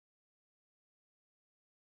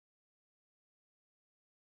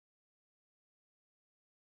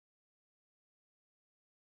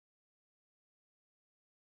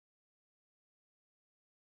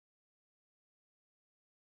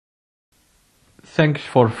Thanks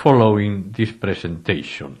for following this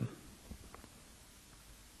presentation.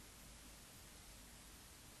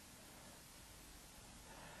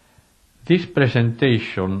 This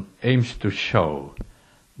presentation aims to show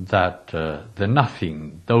that the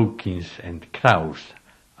nothing Dawkins and Krauss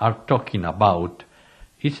are talking about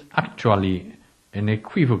is actually an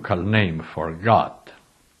equivocal name for God.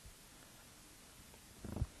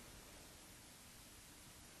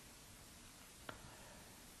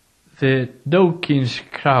 The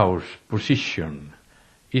Dawkins-Krauss position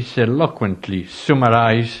is eloquently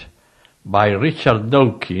summarized by Richard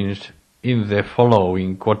Dawkins in the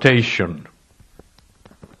following quotation.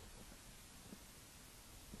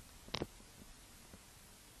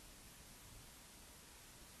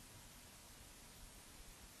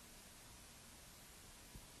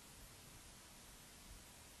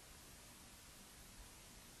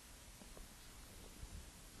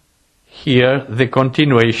 Here, the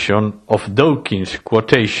continuation of Dawkins'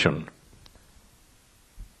 quotation.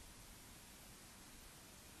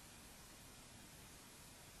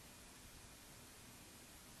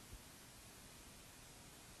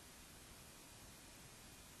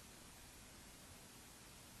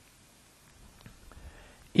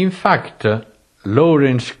 In fact,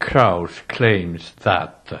 Lawrence Krauss claims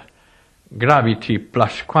that gravity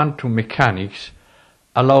plus quantum mechanics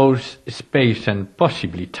allows space and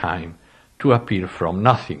possibly time to appear from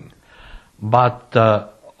nothing. But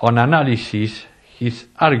on analysis, his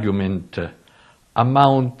argument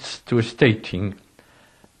amounts to stating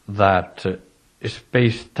that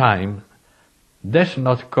space-time does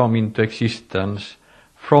not come into existence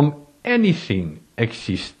from anything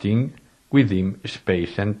existing within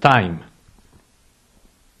space and time.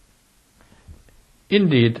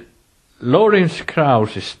 Indeed, Lawrence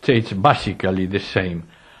Krauss states basically the same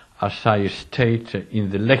as I state in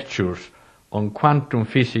the lectures on quantum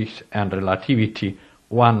physics and relativity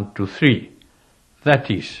 1 to 3.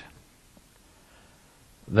 That is,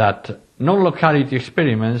 that non-locality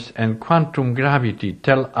experiments and quantum gravity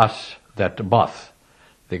tell us that both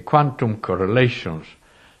the quantum correlations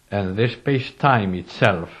and the space-time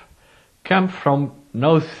itself come from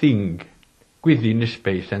nothing within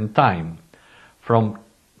space and time, from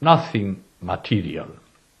nothing material.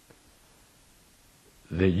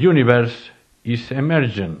 The universe is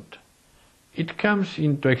emergent. It comes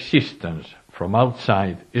into existence from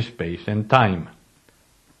outside space and time.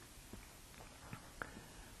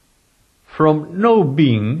 From no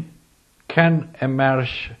being can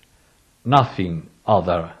emerge nothing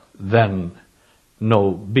other than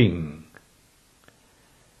no being.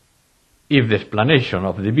 If the explanation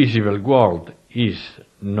of the visible world is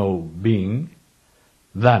no being,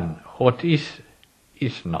 then what is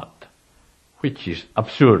not, which is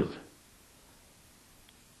absurd.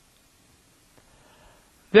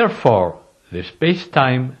 Therefore, the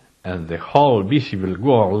space-time and the whole visible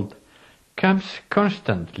world comes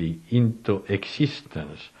constantly into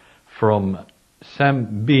existence from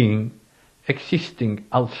some being existing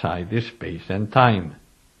outside the space and time.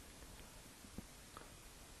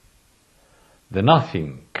 The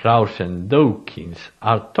nothing Krauss and Dawkins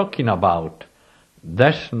are talking about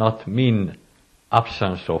does not mean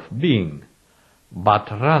absence of being, but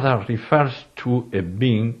rather refers to a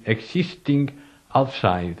being existing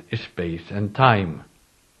outside space and time.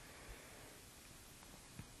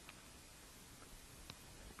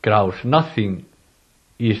 Krauss nothing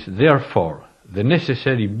is therefore the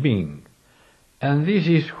necessary being, and this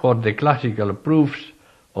is what the classical proofs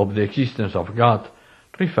of the existence of God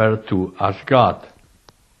refer to as God.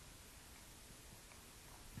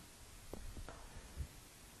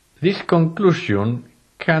 This conclusion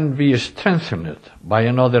can be strengthened by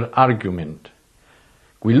another argument.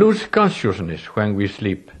 We lose consciousness when we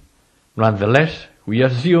sleep. Nonetheless, we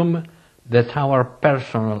assume that our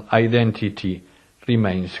personal identity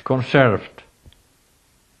remains conserved.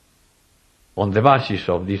 On the basis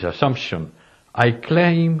of this assumption, I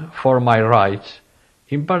claim for my rights,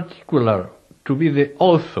 in particular, to be the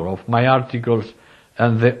author of my articles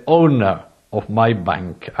and the owner of my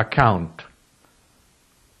bank account.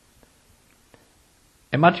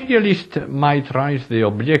 A materialist might raise the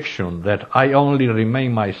objection that I only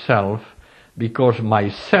remain myself because my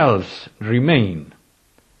cells remain.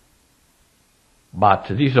 But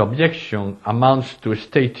this objection amounts to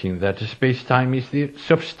stating that space-time is the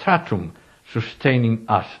substratum sustaining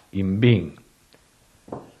us in being.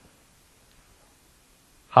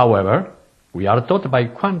 However, we are taught by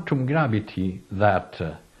quantum gravity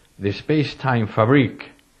that the space-time fabric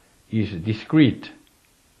is discrete,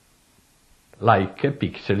 like a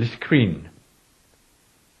pixel screen.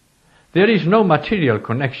 There is no material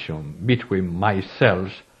connection between my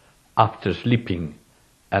cells after sleeping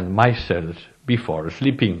and my cells before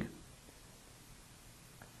sleeping.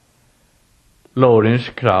 Lawrence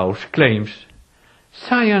Krauss claims,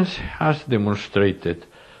 science has demonstrated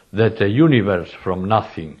that a universe from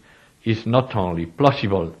nothing is not only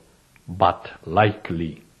plausible, but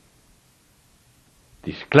likely.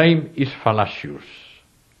 This claim is fallacious.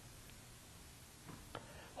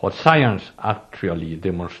 What science actually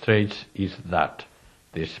demonstrates is that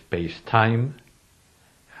the space-time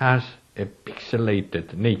has a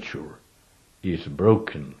pixelated nature, is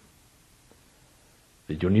broken.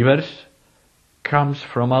 The universe comes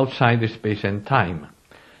from outside the space and time.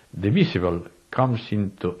 The visible comes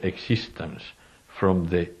into existence from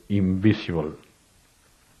the invisible.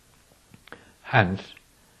 Hence,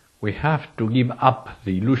 we have to give up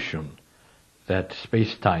the illusion that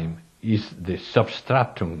space-time is the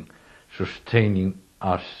substratum sustaining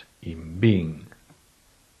us in being.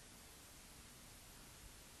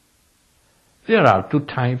 There are two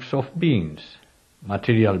types of beings: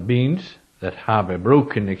 material beings that have a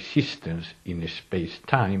broken existence in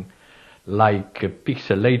space-time, like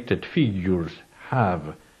pixelated figures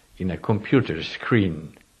have in a computer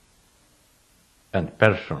screen, and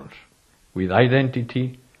persons with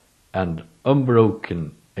identity and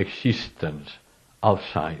unbroken existence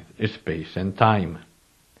outside space and time.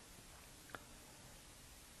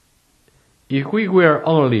 If we were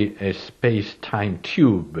only a space-time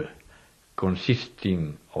tube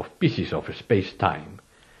consisting of pieces of space-time,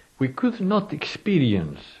 we could not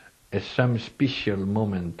experience some special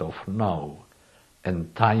moment of now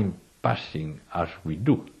and time passing as we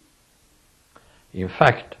do. In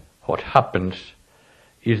fact, what happens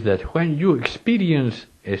is that when you experience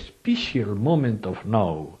a special moment of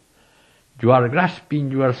now, you are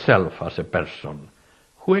grasping yourself as a person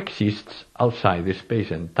who exists outside the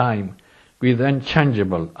space and time with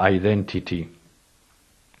unchangeable identity.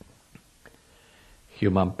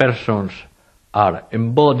 Human persons are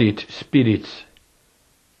embodied spirits.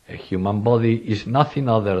 A human body is nothing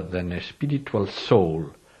other than a spiritual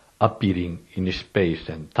soul appearing in space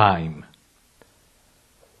and time.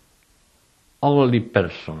 Only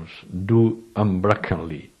persons do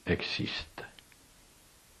unbrokenly exist.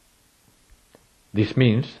 This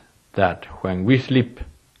means that when we sleep,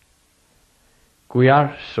 we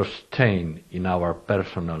are sustained in our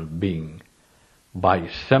personal being by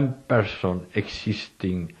some person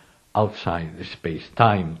existing outside the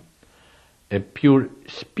space-time, a pure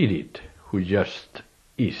spirit who just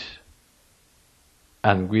is,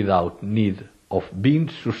 and without need of being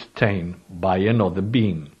sustained by another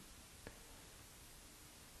being.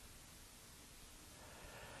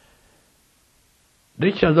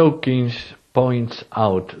 Richard Dawkins points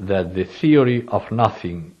out that the theory of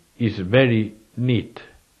nothing is very neat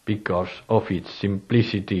because of its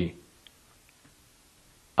simplicity.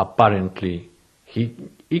 Apparently, he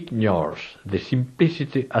ignores the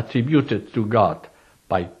simplicity attributed to God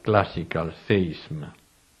by classical theism.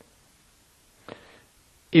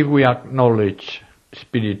 If we acknowledge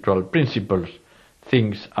spiritual principles,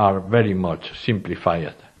 things are very much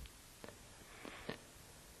simplified.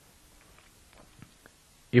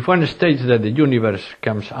 If one states that the universe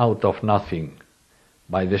comes out of nothing,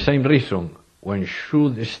 by the same reason, one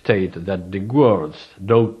should state that the words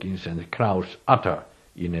Dawkins and Krauss utter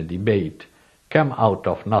in a debate come out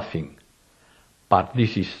of nothing, but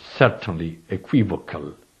this is certainly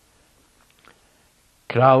equivocal.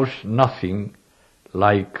 Krauss' nothing,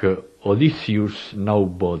 like Odysseus'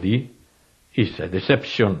 nobody, is a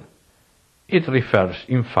deception. It refers,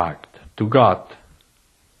 in fact, to God.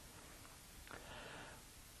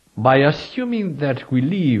 By assuming that we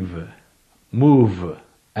live, move,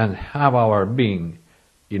 and have our being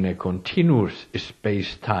in a continuous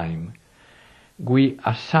space-time, we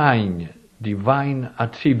assign divine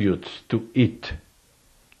attributes to it.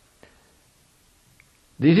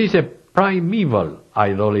 This is a primeval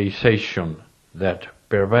idolization that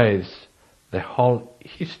pervades the whole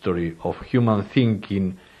history of human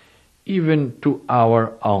thinking, even to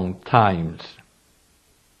our own times.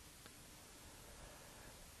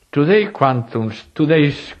 Today's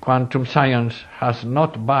quantum science has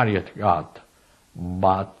not buried God,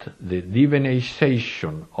 but the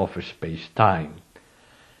divinization of space-time,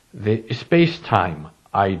 the space-time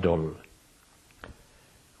idol.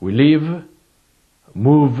 We live,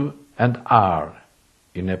 move, and are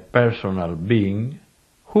in a personal being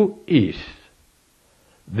who is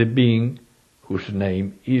the being whose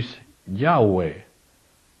name is Yahweh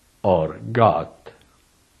or God.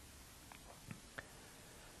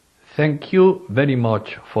 Thank you very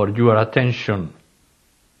much for your attention.